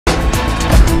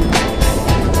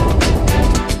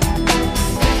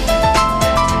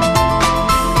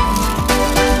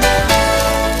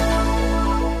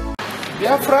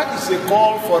Biafra is a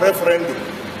call for referendum.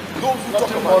 Those who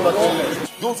talk about war,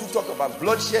 those who talk about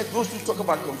bloodshed, those who talk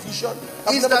about confusion,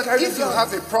 is that if you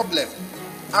have a problem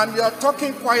and you are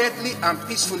talking quietly and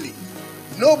peacefully,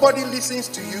 nobody listens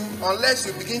to you unless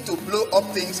you begin to blow up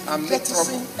things and make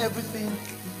trouble. Everything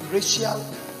racial,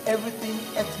 everything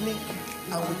ethnic,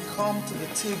 and we come to the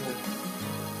table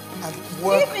and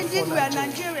work. If indeed we are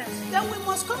Nigerians, then we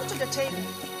must come to the table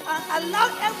and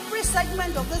allow every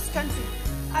segment of this country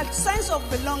a sense of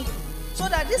belonging, so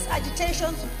that these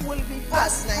agitations will be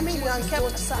passed. Nigerians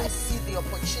don't see the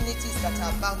opportunities that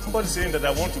are about. Somebody saying that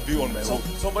I want to be on my own.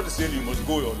 Somebody saying you must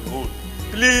go on your own.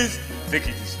 Please take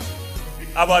it easy.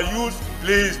 Our youth,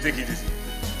 please take it easy.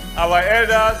 Our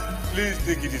elders, please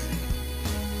take it easy.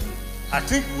 I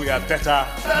think we are better.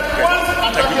 How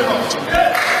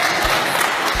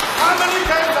many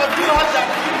times have you heard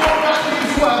that people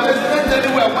who are resident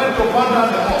anywhere went to burn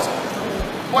down the mosque?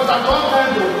 But at one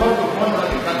time they will come to burn down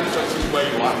the Catholic churches where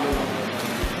you are.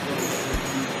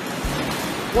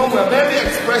 When we are merely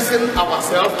expressing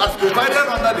ourselves as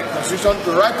provided under the Constitution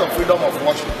the right of freedom of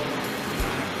worship.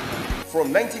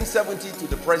 From 1970 to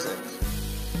the present,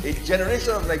 a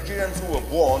generation of Nigerians who were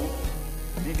born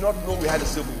did not know we had a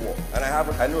civil war. And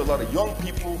I know a lot of young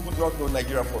people who do not know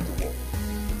Nigeria fought the war.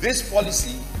 This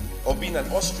policy of being an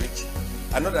ostrich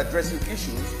and not addressing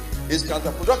issues is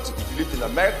counterproductive. If you lived in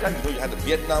America, you know you had the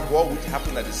Vietnam War, which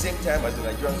happened at the same time as the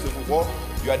Nigerian Civil War.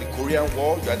 You had the Korean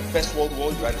War, you had the First World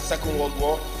War, you had the Second World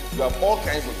War. You have all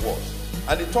kinds of wars.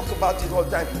 And they talk about it all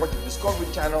the time. If you watch the Discovery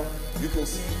Channel, you can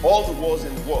see all the wars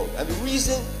in the world. And the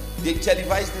reason they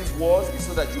televise these wars is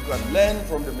so that you can learn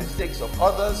from the mistakes of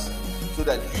others, so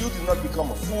that you do not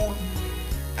become a fool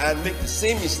and make the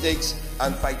same mistakes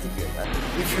and fight again.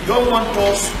 If you don't want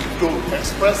us to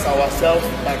express ourselves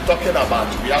by talking about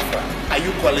Biafra, are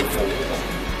you calling for war?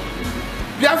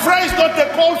 Biafra is not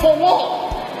a call for war.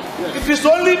 Yes. It is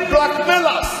only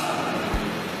blackmailers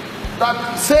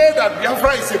that say that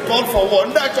Biafra is a call for war.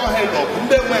 I'm a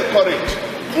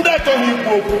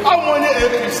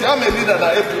leader of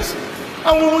APC.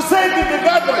 And we will say it in the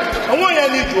gathering.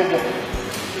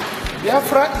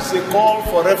 Biafra is a call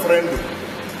for referendum.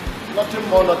 Nothing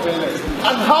more, nothing less.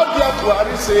 And how dare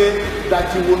Buhari say that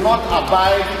he will not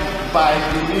abide by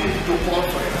the need to call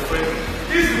for a referendum?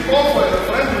 This is call for a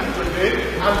referendum today,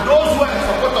 and those who are in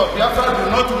support of Biafra do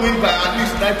not win by at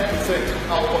least 90%.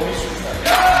 Our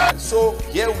commission. So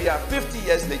here we are 50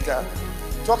 years later,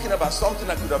 talking about something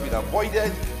that could have been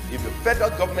avoided if the federal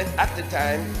government at the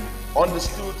time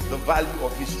understood the value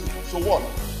of history. So one,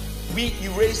 we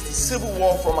erased the Civil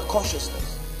War from our consciousness.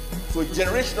 So a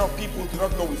generation of people do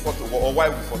not know we fought the war or why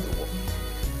we fought the war.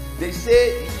 They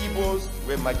say the Igbos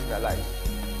were marginalized,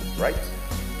 right?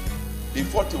 They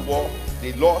fought the war,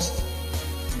 they lost.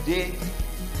 Today,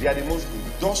 they are the most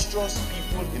industrious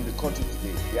people in the country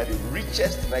today. They are the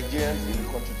richest Nigerians in the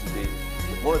country today.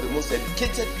 One of the most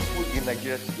educated people in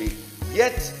Nigeria today.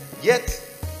 Yet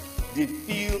they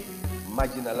feel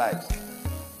marginalized.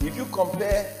 If you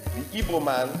compare the Igbo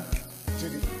man to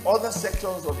the other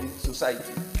sectors of the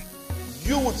society,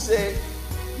 you would say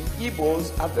the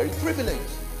Igbos are very privileged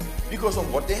because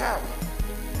of what they have.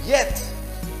 Yet,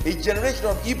 a generation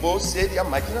of Igbos say they are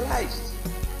marginalized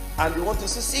and they want to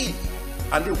secede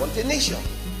and they want a nation.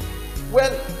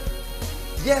 Well,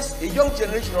 yes, a young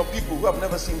generation of people who have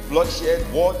never seen bloodshed,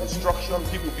 war, destruction,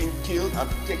 people being killed,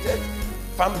 amputated,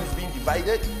 families being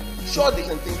divided, sure they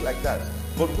can think like that.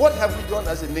 But what have we done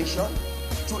as a nation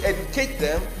to educate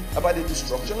them about the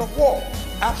destruction of war?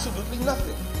 Absolutely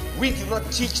nothing. We do not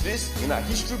teach this in our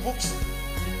history books.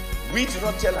 We do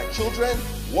not tell our children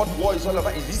what war is all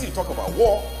about. It's easy to talk about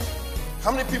war.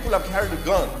 How many people have carried a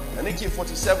gun, an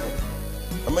AK-47,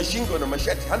 a machine gun, a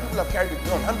machete? How many people have carried a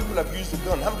gun? How many people have used a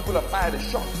gun? How many people have fired a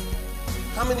shot?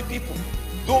 How many people?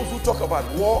 Those who talk about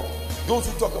war, those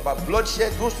who talk about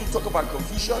bloodshed, those who talk about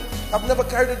confusion, have never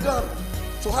carried a gun.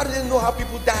 So how do they know how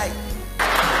people die?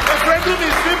 Referendum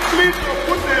is simply to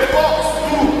put a box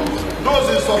through. Those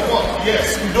in support,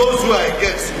 yes. Those who are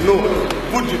against, no.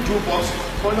 Put the two boxes.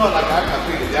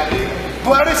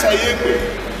 Buhari Sayegbe.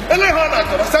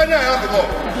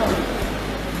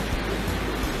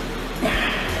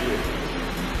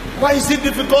 Why is it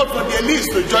difficult for the elites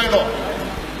to join up?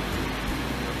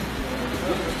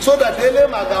 So that they may have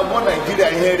Nigeria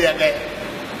here again.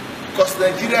 Because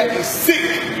Nigeria is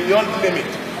sick beyond limit.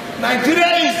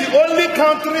 Nigeria is the only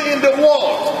country in the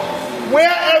world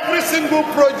where every single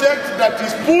project that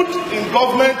is put in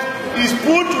government is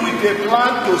put with a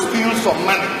plan to steal some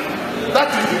money.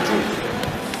 That is the truth.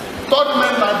 Third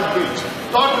mainland bridge,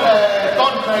 third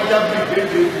Niger bridge,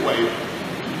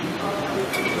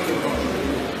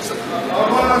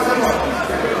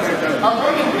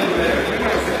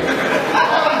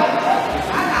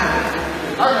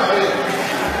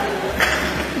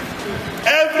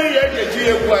 Every year the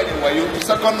GA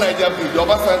second Niger bridge,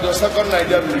 Obasanjo second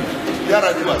Niger bridge,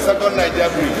 Yar'Adua second Niger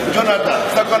bridge, Jonathan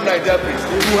second Niger bridge,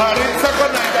 Buhari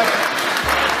second Niger bridge.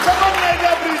 Second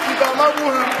Niger bridge is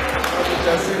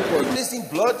Releasing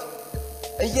blood,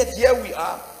 and yet here we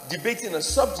are debating a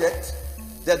subject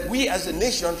that we as a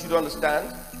nation should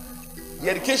understand. The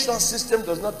educational system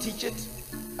does not teach it,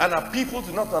 and our people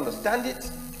do not understand it,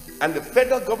 and the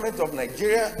federal government of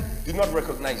Nigeria do not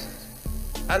recognize it.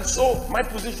 And so my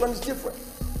position is different.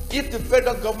 If the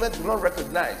federal government do not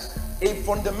recognize a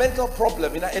fundamental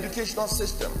problem in our educational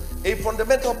system, a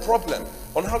fundamental problem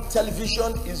on how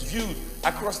television is viewed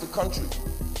across the country,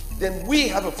 then we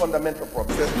have a fundamental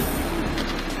problem.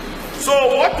 So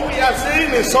what we are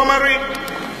saying in summary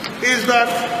is that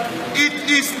it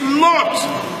is not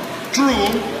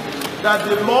true that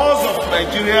the laws of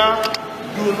Nigeria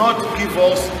do not give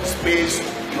us space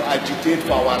to agitate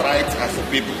for our rights as a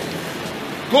people.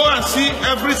 Go and see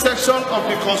every section of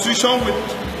the Constitution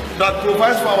that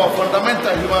provides for our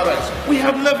fundamental human rights. We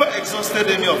have never exhausted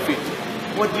any of it.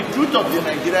 But the truth of the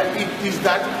Nigeria is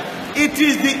that it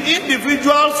is the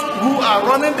individuals who are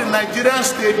running the Nigerian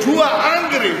state, who are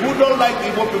angry, who don't like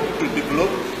Igbo people to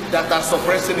develop, that are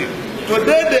suppressing it.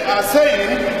 Today they are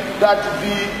saying that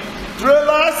the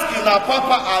trailers in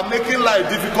Apapa are making life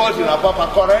difficult in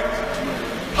Apapa, correct?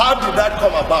 How did that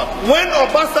come about? When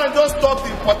Obasanjo stopped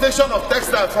the importation of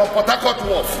textiles from Port Harcourt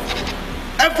Wharf,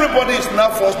 everybody is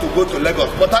now forced to go to Lagos.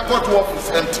 Port Harcourt Wharf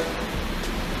is empty.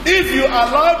 If you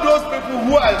allow those people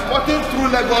who are importing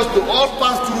through Lagos to all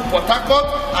pass through Port Harcourt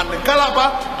and the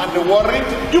Calabar and the Warri,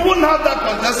 you wouldn't have that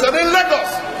congestion in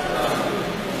Lagos.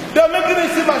 They're making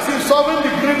it seem as if solving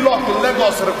the gridlock in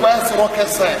Lagos requires rocket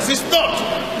science. It's not.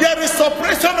 There is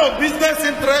suppression of business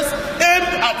interests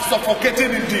aimed at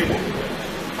suffocating the people.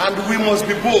 And we must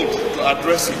be bold to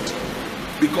address it.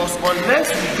 Because unless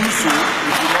we do so,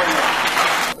 we do not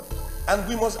know. And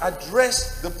we must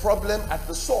address the problem at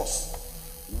the source.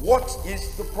 What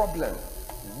is the problem?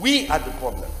 We are the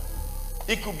problem.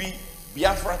 It could be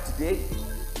Biafra today,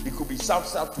 it could be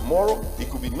South-South tomorrow, it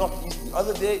could be North-East the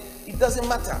other day. It doesn't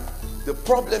matter. The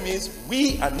problem is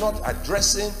we are not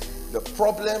addressing the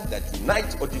problem that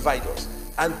unites or divides us.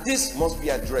 And this must be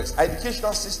addressed. Our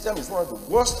educational system is one of the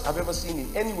worst I've ever seen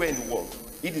in anywhere in the world.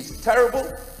 It is terrible.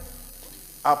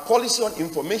 Our policy on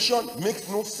information makes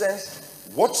no sense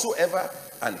whatsoever.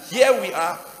 And here we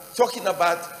are talking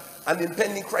about an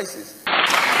impending crisis.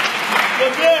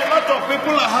 Today, a lot of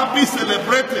people are happy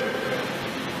celebrating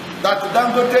that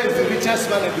Dangote is the richest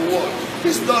man in the world.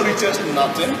 He's not richest in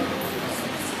nothing.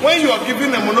 When you are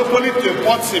given a monopoly to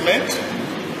import cement,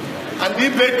 and the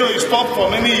Beto is stopped for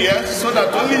many years so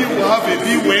that only you will have a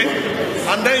leeway,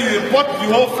 and then you import the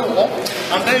whole flour,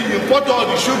 and then you import all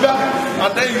the sugar,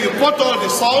 and then you import all the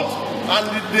salt, and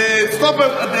they stop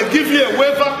and they give you a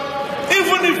waiver.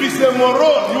 Even if it's a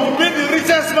moron, you will be the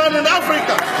richest man in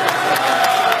Africa.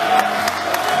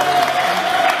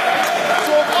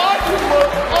 So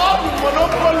all the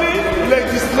monopoly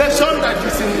legislation that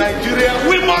is in Nigeria,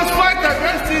 we must fight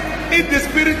against it in the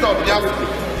spirit of Biafra.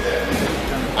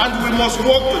 And we must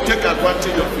work to take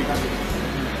advantage of it.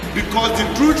 Because the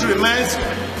truth remains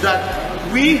that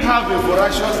we have a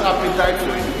voracious appetite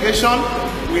for education,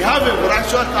 we have a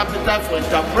voracious appetite for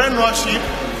entrepreneurship,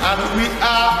 and we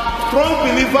are strong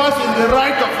believers in the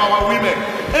right of our women.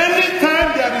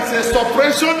 Anytime there is a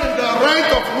suppression in the right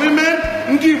of women,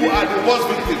 Ndibu are the worst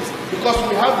victims, because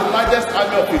we have the largest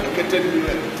army of educated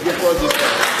women across this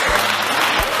country.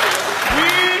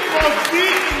 We must be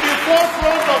in the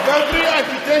forefront of every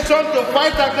agitation to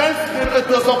fight against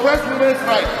to suppress women's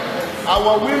rights.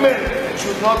 Our women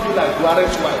should not be like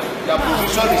Buhari's wife. Their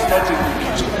position is not in the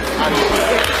kitchen.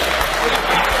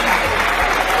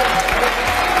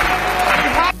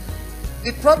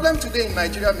 The problem today in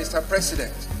Nigeria, Mr.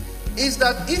 President, is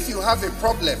that if you have a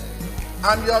problem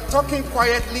and you are talking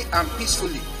quietly and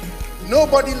peacefully,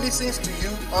 nobody listens to you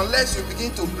unless you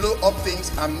begin to blow up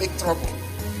things and make trouble.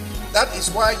 That is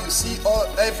why you see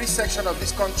every section of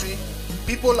this country,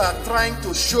 people are trying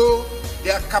to show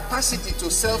their capacity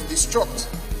to self-destruct,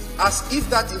 as if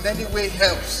that in any way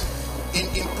helps in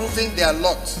improving their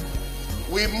lot.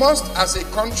 We must, as a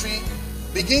country,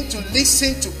 begin to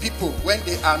listen to people when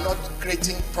they are not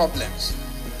creating problems.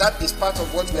 That is part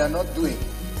of what we are not doing.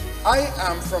 I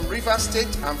am from Rivers State,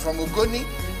 I'm from Ogoni.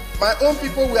 My own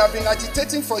people, we have been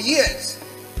agitating for years,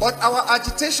 but our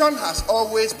agitation has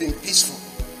always been peaceful.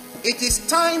 It is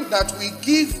time that we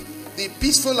give the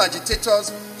peaceful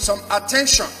agitators some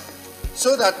attention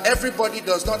so that everybody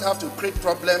does not have to create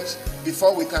problems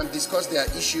before we can discuss their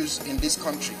issues in this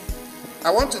country. I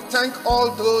want to thank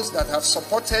all those that have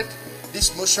supported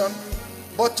this motion,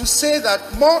 but to say that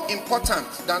more important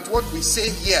than what we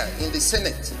say here in the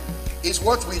Senate is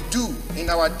what we do in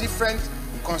our different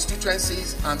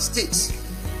constituencies and states,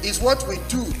 is what we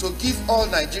do to give all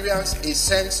Nigerians a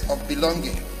sense of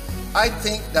belonging. I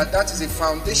think that that is a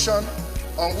foundation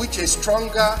on which a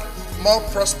stronger, more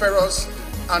prosperous,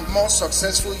 and more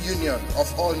successful union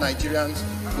of all Nigerians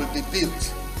will be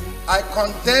built. I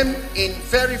condemn in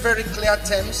very, very clear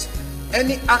terms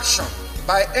any action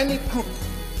by any group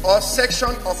or section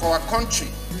of our country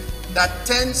that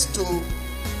tends to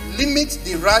limit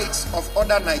the rights of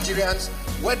other Nigerians,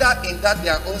 whether in that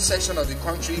their own section of the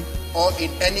country or in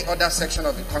any other section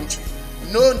of the country.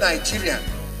 No Nigerian,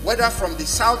 whether from the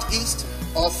southeast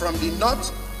or from the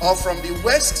north or from the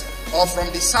west or from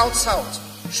the south-south,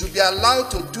 should be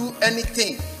allowed to do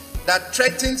anything that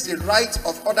threatens the right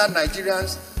of other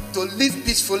Nigerians to live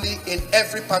peacefully in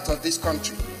every part of this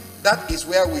country. That is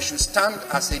where we should stand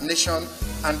as a nation,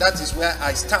 and that is where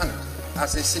I stand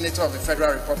as a senator of the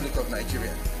Federal Republic of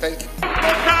Nigeria. Thank you.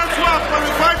 That's who are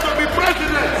qualified to be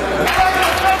president.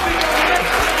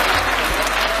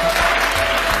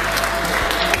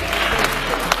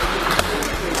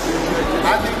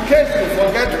 And in case you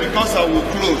forget, because I will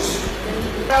close.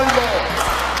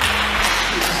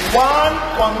 One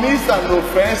commits an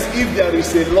offense if there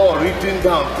is a law written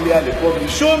down clearly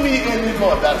published. Show me any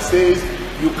law that says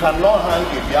you cannot hang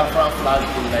a Biafran flag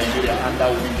in Nigeria and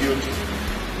that will be guilty.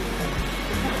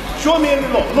 Show me any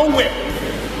law. Nowhere.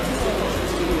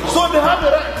 So they have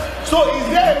the right. So is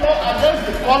there a law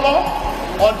against the color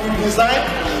or the design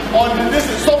or the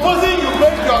listen? Supposing you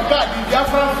break your car, the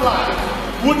Biafran flag,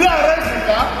 would they arrest the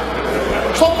car?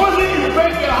 Supposing you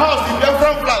break your house, the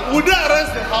Biafran flag, would they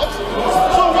arrest the house?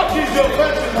 So what is the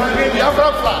offense in hanging the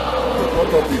Biafran flag? What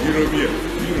of the European?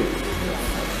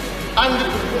 And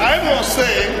I must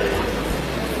say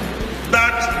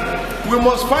that we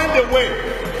must find a way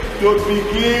to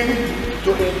begin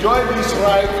to enjoy this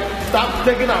right, start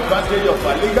taking advantage of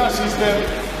our legal system,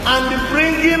 and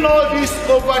bringing all this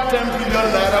over 10 billion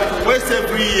naira we waste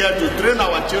every year to train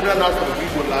our children out of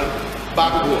Igbo land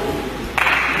back home.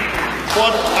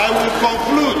 But I will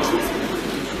conclude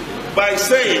by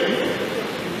saying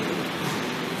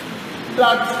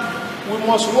that we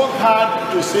must work hard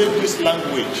to save this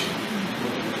language.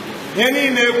 If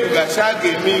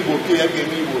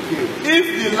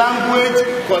the language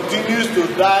continues to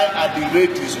die at the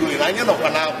rate it's going, I know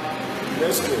now.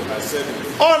 Let's go. I said it.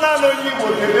 Oh, no, you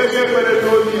will be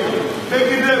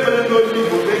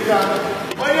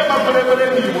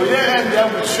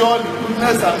surely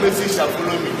goodness and mercy shall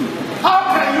follow me.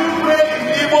 How can you pray in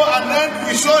Igbo and then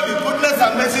we surely goodness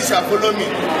and mercy shall follow me?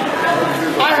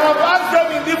 I have asked them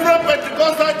in different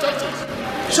Pentecostal churches.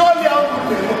 Surely I will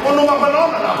pray.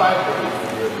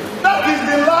 That is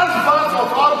the last verse of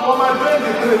our woman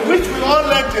which we all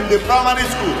learned in the primary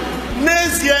school.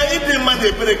 Next year, it didn't man they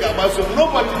break about so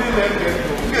nobody didn't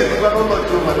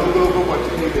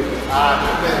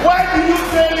Why do you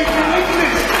say it in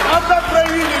English after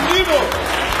praying in Igbo?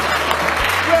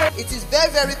 It is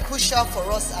very, very crucial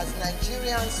for us as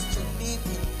Nigerians to live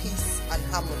in peace and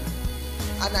harmony.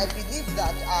 And I believe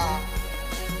that our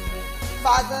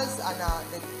fathers and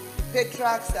the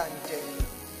patriarchs and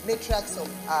matriarchs of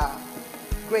our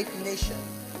great nation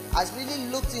has really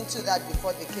looked into that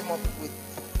before they came up with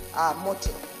our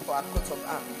motto for our coat of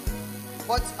arms.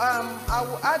 But I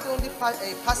will add only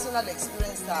a personal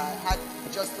experience that I had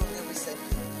just only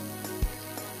recently.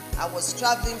 I was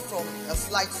traveling from a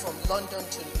flight from London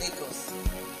to Lagos,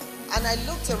 and I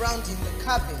looked around in the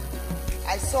cabin.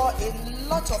 I saw a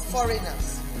lot of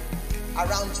foreigners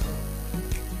around me,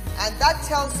 and that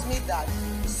tells me that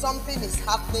something is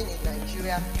happening in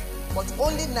Nigeria, but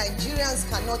only Nigerians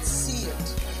cannot see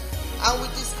it. And we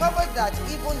discovered that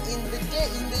even in the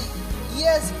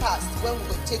years past, when we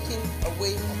were taken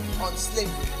away on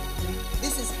slavery,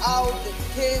 this is how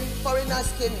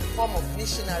foreigners came in form of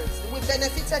missionaries. We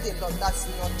benefited a lot, that's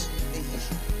not the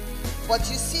issue. But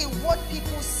you see, what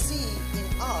people see in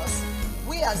us,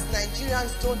 we as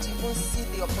Nigerians don't even see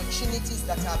the opportunities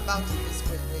that are abound in this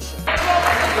great nation.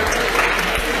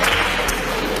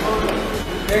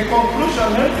 In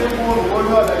conclusion,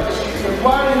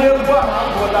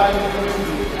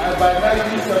 by 1974,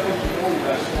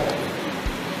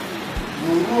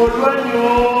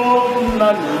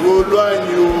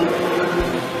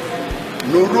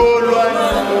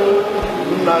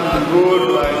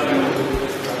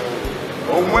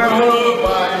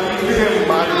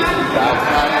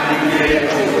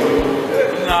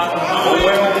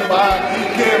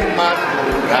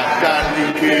 First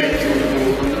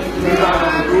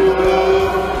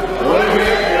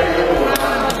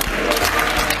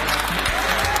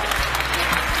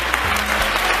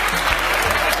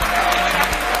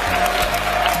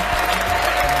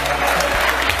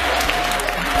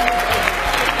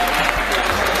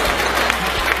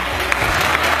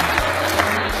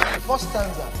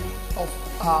stanza of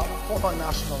our former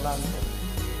national anthem.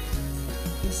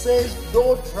 It says,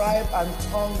 though tribe and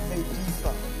tongue may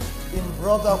differ, in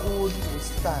brotherhood we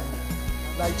stand.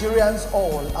 Nigerians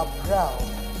all are proud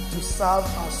to serve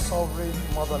our sovereign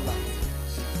motherland.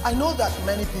 I know that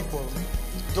many people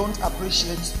don't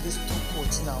appreciate these two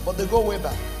quotes now, but they go way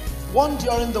back. One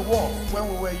during the war, when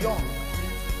we were young,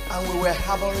 and we were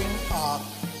harboring our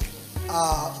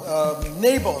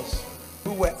neighbors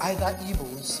who were either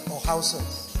Igbos or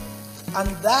Hausas. And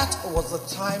that was the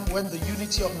time when the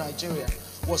unity of Nigeria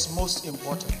was most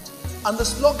important. And the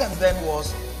slogan then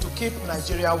was, to keep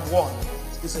Nigeria one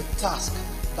is a task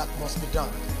that must be done.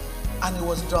 And it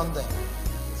was done then.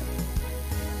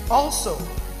 Also,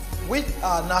 with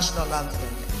our national anthem,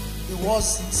 it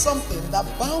was something that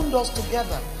bound us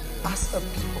together as a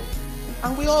people.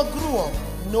 And we all grew up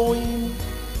knowing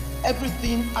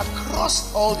everything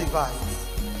across all divides.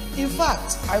 In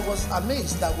fact, I was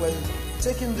amazed that we're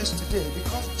taking this today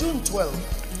because June 12th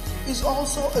is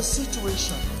also a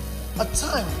situation, a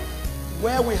time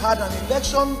where we had an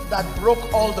election that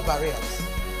broke all the barriers.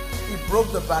 It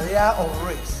broke the barrier of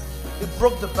race. It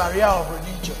broke the barrier of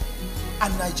religion.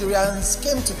 And Nigerians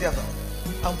came together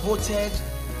and voted,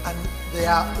 and they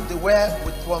were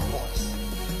with one voice.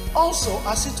 Also,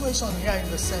 a situation here in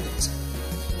the Senate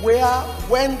where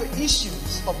when the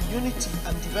issues of unity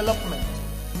and development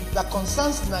that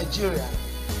concerns Nigeria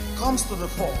comes to the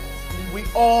fore, we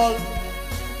all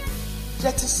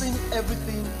jettison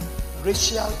everything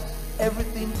racial,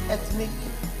 everything ethnic,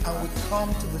 and we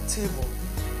come to the table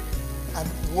and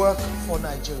work for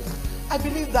Nigeria. I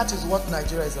believe that is what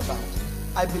Nigeria is about.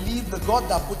 I believe the God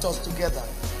that put us together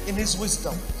in his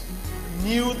wisdom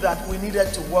knew that we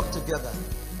needed to work together.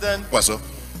 Then what's up?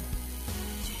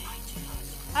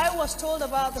 I was told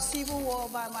about the civil war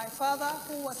by my father,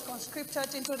 who was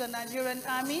conscripted into the Nigerian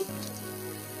army,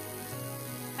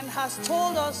 and has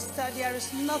told us that there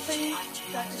is nothing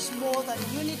that is more than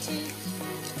unity,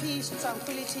 peace,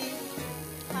 tranquility,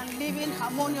 and living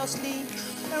harmoniously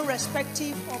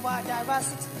irrespective of our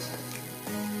diversity.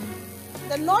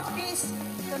 The Northeast,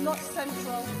 the North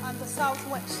Central, and the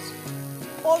Southwest.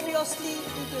 Obviously,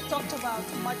 if we talked about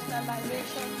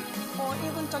marginalization or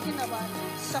even talking about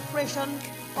separation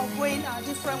or going our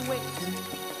different ways,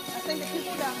 I think the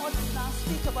people that ought to now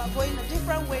speak about going a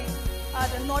different way are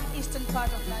the northeastern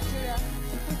part of Nigeria,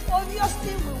 which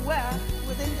obviously we were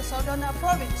within the southern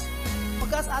province.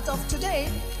 Because as of today,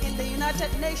 in the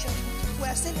United Nations, we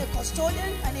are still a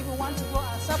custodian, and if we want to go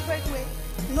our separate way,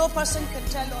 no person can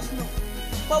tell us no.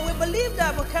 But we believe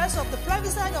that because of the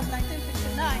plebiscite of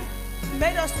 1959,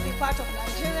 made us to be part of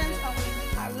Nigerians, and we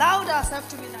allowed ourselves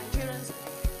to be Nigerians,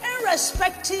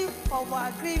 irrespective of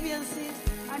our grievances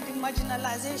and the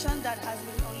marginalization that has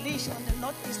been unleashed on the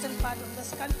northeastern part of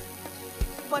this country.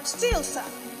 But still, sir,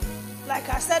 like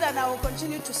I said, and I will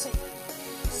continue to say,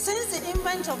 since the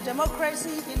invent of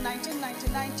democracy in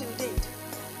 1999 till date,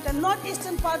 the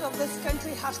northeastern part of this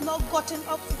country has not gotten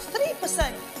up to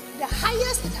 3%. The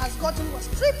highest it has gotten was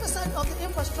 3% of the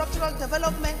infrastructural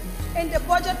development in the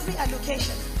budgetary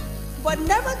allocation. But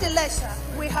nevertheless, sir,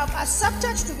 we have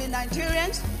accepted to be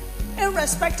Nigerians,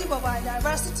 irrespective of our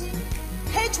diversity.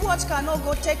 Hate words cannot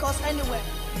go take us anywhere.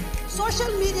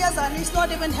 Social media is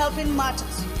not even helping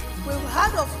matters. We've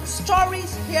heard of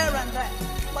stories here and there.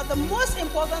 But the most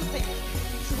important thing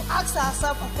is to ask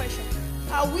ourselves a question.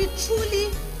 Are we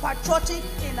truly patriotic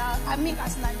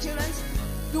as Nigerians?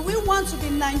 Do we want to be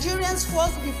Nigerians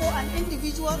first before an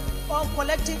individual or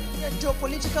collective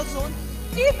geopolitical zone?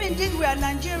 If indeed we are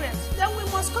Nigerians, then we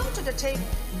must come to the table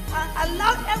and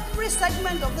allow every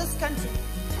segment of this country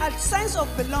a sense of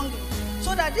belonging,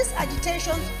 so that these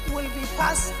agitations will be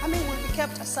will be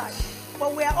kept aside.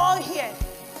 But we are all here.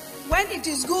 When it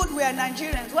is good, we are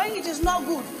Nigerians. When it is not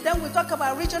good, then we talk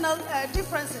about regional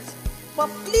differences. But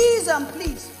please and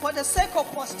please, for the sake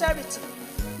of posterity,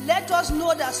 let us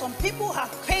know that some people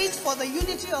have paid for the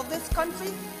unity of this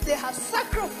country. They have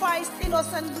sacrificed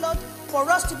innocent blood for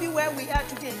us to be where we are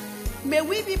today. May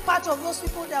we be part of those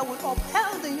people that will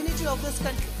uphold the unity of this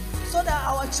country, so that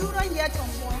our children yet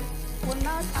unborn will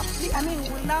now,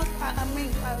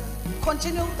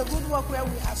 continue the good work where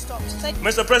we have stopped.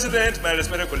 Mr. President, my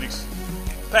respected colleagues,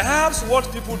 perhaps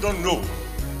what people don't know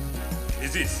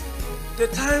is this. The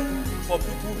time for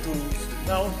people to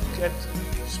now get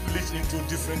split into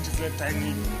different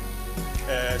tiny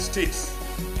states.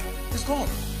 It's gone.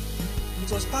 It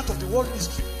was part of the world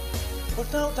history. But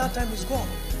now that time is gone.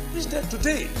 Instead,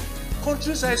 today,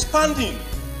 countries are expanding.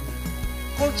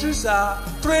 Countries are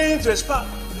trying to expand.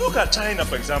 Look at China,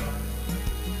 for example.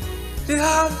 They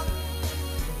have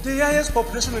the highest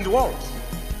population in the world.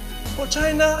 For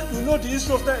China, you know the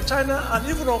history of China and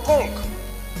even Hong Kong.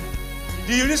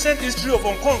 The recent history of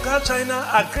Hong Kong, how China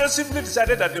aggressively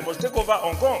decided that they must take over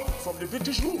Hong Kong from the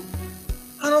British rule.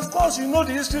 And of course, you know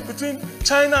the history between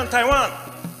China and Taiwan,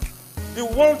 the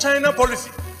One China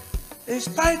policy. In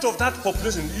spite of that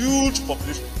population, huge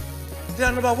population, they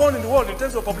are number 1 in the world in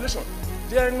terms of population.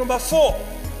 They are number 4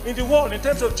 in the world in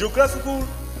terms of geographical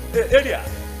area.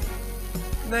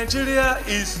 Nigeria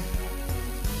is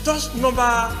just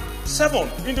number 7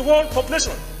 in the world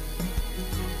population.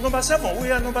 Number 7,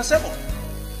 we are number 7.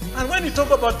 And when you talk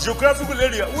about geographical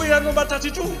area, we are number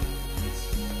 32.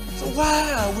 So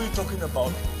why are we talking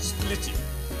about splitting?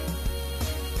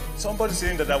 Somebody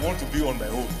saying that I want to be on my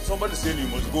own. Somebody saying you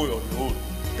must go on your own.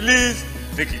 Please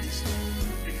take it easy.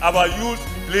 Our youth,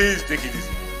 please take it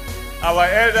easy. Our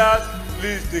elders,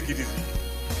 please take it easy.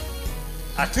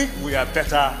 I think we are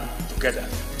better together.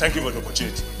 Thank you for the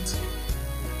opportunity.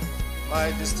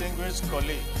 My distinguished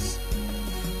colleagues,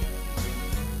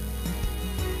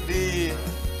 the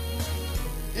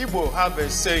Igbo have a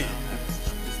saying.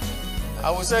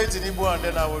 I will say it in Igbo and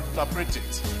then I will interpret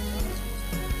it.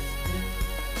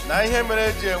 Na ihe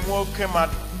mere ji enwe oke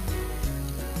mmadụ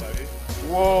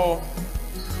wo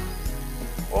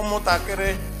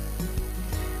ụmụntakịrị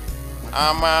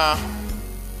ama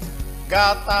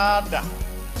gata ada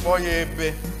kpọya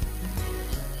ebe.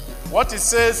 What it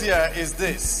says here is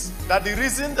this, that the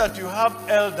reason that you have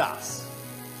elders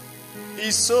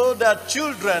is so that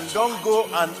children don't go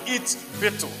and eat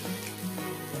betel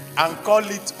and call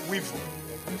it weevil.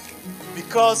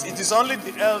 Because it is only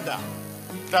the elder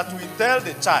that will tell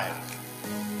the child,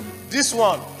 this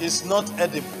one is not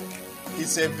edible,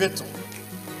 it's a betel.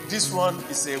 This one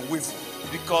is a weevil,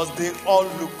 because they all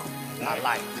look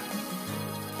alike.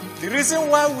 The reason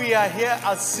why we are here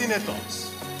as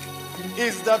senators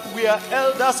is that we are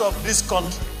elders of this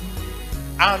country,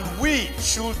 and we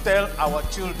should tell our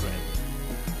children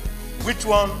which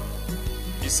one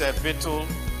is a betel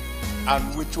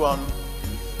and which one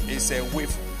is a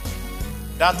weevil.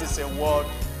 That is a word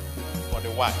for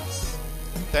the wise.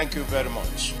 Thank you very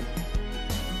much.